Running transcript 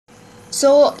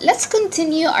So let's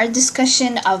continue our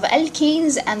discussion of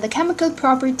alkanes and the chemical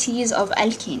properties of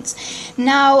alkanes.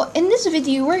 Now in this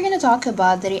video we're going to talk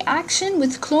about the reaction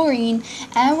with chlorine,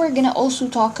 and we're going to also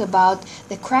talk about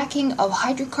the cracking of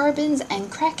hydrocarbons, and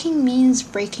cracking means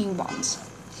breaking bonds.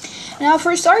 Now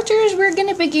for starters we're going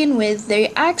to begin with the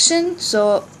reaction,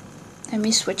 so let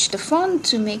me switch the font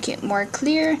to make it more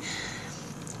clear.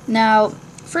 Now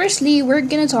firstly we're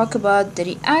going to talk about the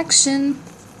reaction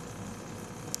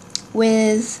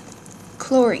with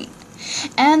chlorine,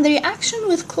 and the reaction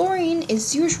with chlorine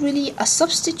is usually a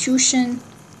substitution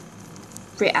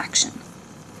reaction,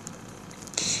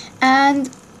 and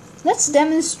let's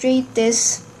demonstrate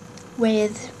this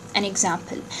with an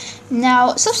example.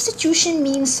 Now substitution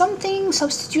means something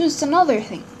substitutes another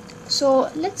thing, so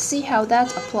let's see how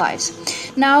that applies.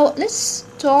 Now let's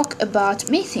talk about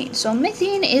methane. So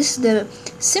methane is the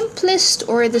simplest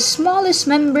or the smallest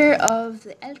member of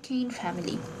the alkane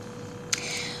family.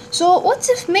 So what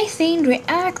if methane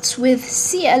reacts with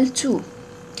Cl2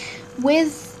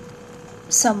 with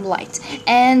some light?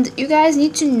 And you guys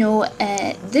need to know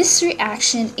this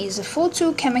reaction is a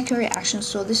photochemical reaction.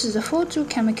 So this is a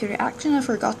photochemical reaction, I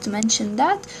forgot to mention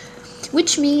that,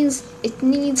 which means it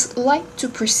needs light to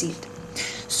proceed.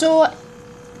 So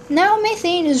now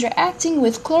methane is reacting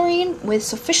with chlorine with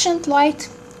sufficient light.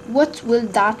 What will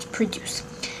that produce?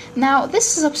 Now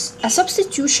this is a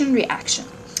substitution reaction.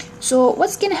 So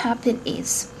what's gonna happen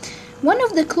is one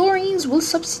of the chlorines will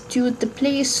substitute the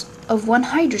place of one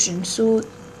hydrogen. So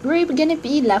we're gonna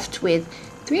be left with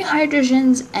 3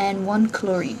 hydrogens and 1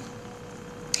 chlorine.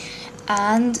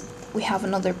 And we have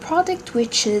another product,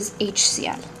 which is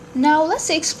HCl. Now let's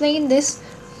explain this.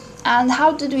 And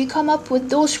how did we come up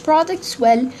with those products?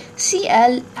 Well,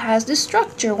 Cl has the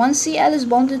structure. One Cl is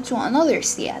bonded to another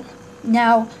Cl.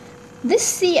 Now this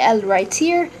Cl right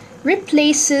here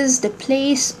replaces the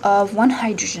place of one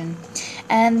hydrogen,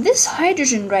 and this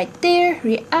hydrogen right there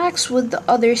reacts with the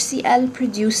other Cl,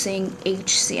 producing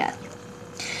HCl.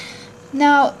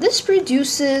 Now this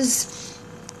produces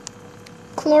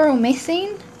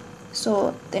chloromethane.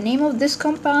 So the name of this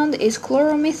compound is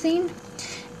chloromethane,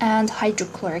 and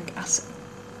hydrochloric acid.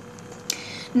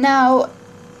 Now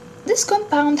this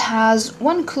compound has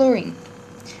 1 chlorine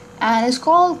and is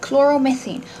called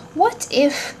chloromethane. What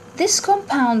if this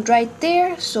compound right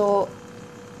there, so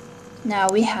now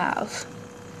we have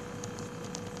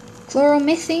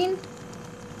chloromethane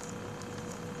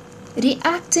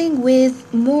reacting with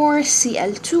more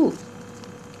Cl2,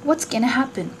 what's gonna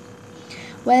happen?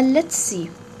 Well, let's see.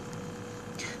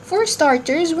 For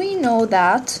starters, we know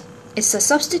that it's a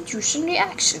substitution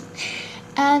reaction,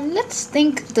 and let's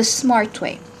think the smart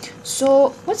way.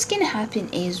 So what's gonna happen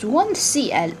is one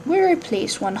Cl will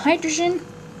replace one hydrogen,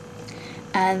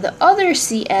 and the other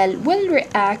Cl will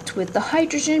react with the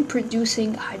hydrogen,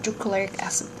 producing hydrochloric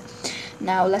acid.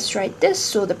 Now let's write this.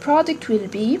 So the product will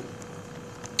be,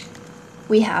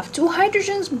 we have 2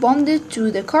 hydrogens bonded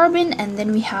to the carbon, and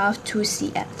then we have 2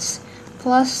 Cls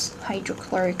plus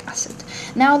hydrochloric acid.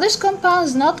 Now this compound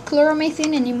is not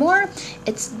chloromethane anymore,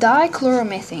 it's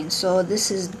dichloromethane. So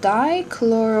this is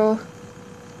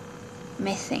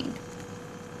dichloromethane.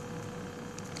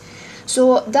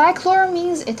 So dichloro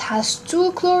means it has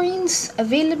 2 chlorines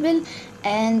available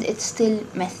and it's still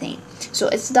methane. So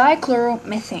it's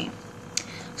dichloromethane.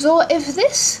 So if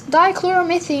this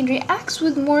dichloromethane reacts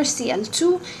with more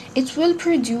Cl2, it will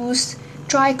produce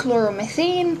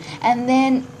trichloromethane, and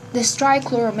then this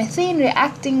trichloromethane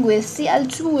reacting with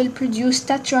Cl2 will produce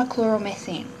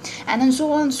tetrachloromethane, and then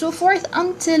so on and so forth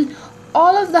until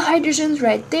all of the hydrogens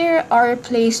right there are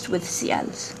replaced with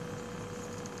Cls.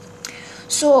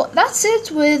 So that's it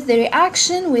with the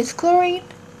reaction with chlorine.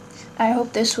 I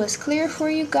hope this was clear for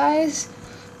you guys.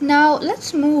 Now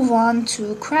let's move on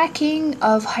to cracking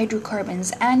of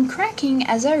hydrocarbons, and cracking,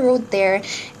 as I wrote there,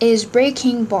 is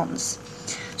breaking bonds.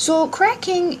 So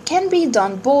cracking can be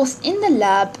done both in the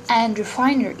lab and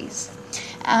refineries.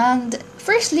 And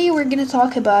firstly we're going to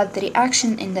talk about the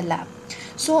reaction in the lab.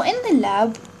 So in the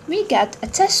lab we get a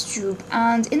test tube,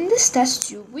 and in this test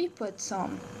tube we put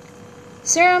some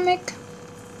ceramic.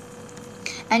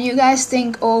 And you guys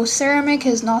think, oh, ceramic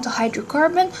is not a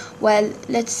hydrocarbon. Well,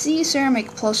 let's see,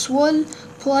 ceramic plus wool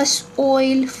plus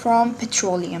oil from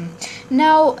petroleum.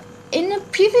 Now in a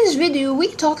previous video we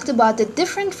talked about the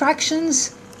different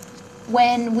fractions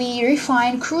when we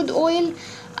refine crude oil,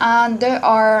 and there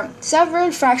are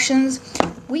several fractions.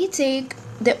 We take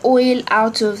the oil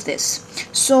out of this,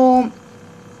 so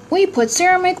we put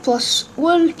ceramic plus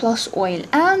wool plus oil,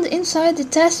 and inside the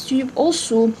test tube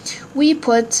also we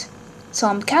put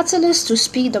some catalyst to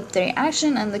speed up the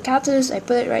reaction, and the catalyst, I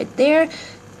put it right there,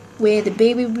 with the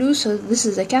baby blue, so this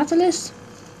is a catalyst.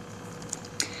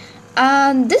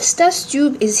 And this test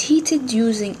tube is heated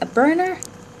using a burner.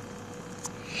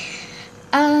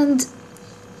 And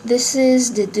this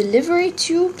is the delivery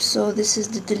tube, so this is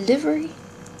the delivery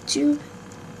tube.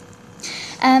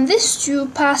 And this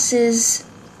tube passes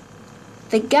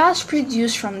the gas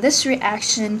produced from this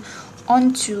reaction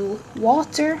onto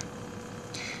water,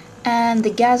 and the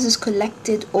gas is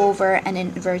collected over an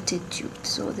inverted tube.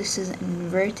 So this is an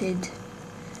inverted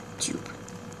tube.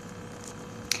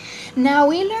 Now,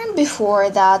 we learned before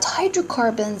that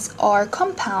hydrocarbons are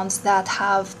compounds that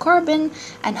have carbon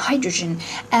and hydrogen,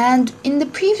 and in the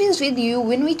previous video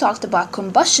when we talked about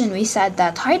combustion, we said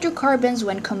that hydrocarbons,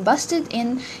 when combusted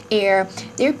in air,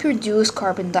 they produce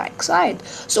carbon dioxide.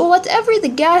 So whatever the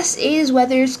gas is,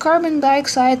 whether it's carbon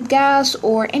dioxide gas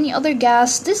or any other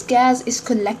gas, this gas is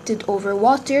collected over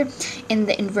water in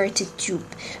the inverted tube.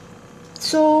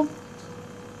 So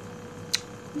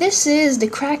this is the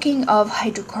cracking of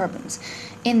hydrocarbons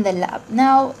in the lab.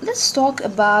 Now let's talk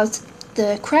about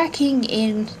the cracking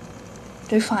in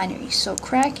refineries. So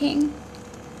cracking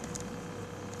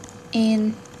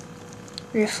in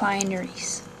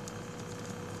refineries.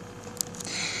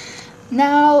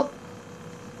 Now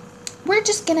we're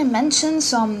just gonna mention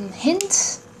some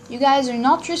hints. You guys are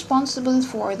not responsible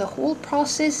for the whole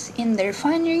process in the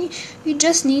refinery. You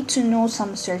just need to know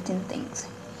some certain things.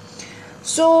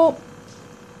 So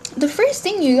the first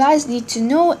thing you guys need to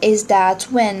know is that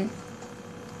when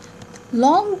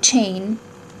long chain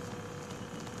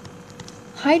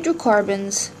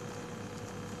hydrocarbons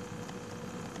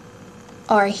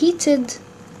are heated,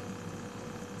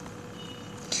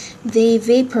 they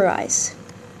vaporize.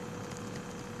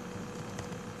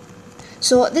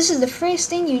 So this is the first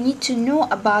thing you need to know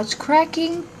about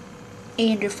cracking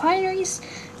in refineries.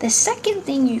 The second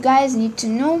thing you guys need to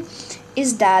know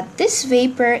is that this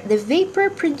vapor, the vapor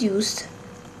produced,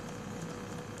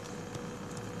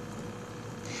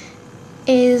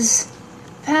 is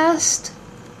passed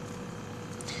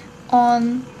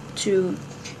on to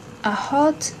a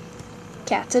hot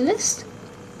catalyst.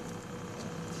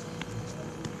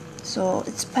 So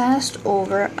it's passed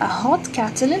over a hot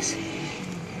catalyst,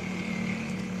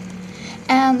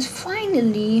 and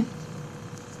finally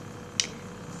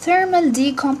thermal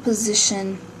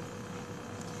decomposition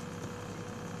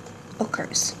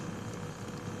occurs.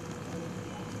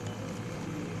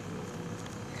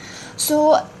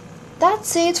 So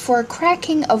that's it for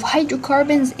cracking of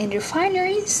hydrocarbons in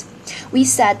refineries. We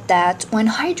said that when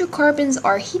hydrocarbons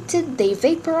are heated, they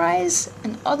vaporize.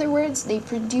 In other words, they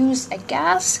produce a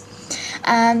gas,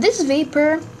 and this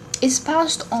vapor is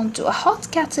passed onto a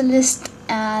hot catalyst,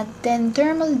 and then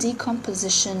thermal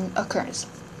decomposition occurs.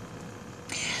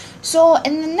 So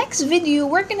in the next video,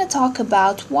 we're going to talk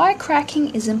about why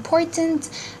cracking is important,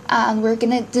 and we're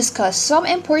going to discuss some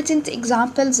important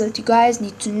examples that you guys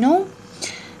need to know.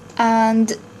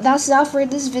 And that's that for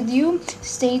this video.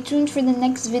 Stay tuned for the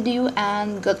next video,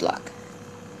 and good luck.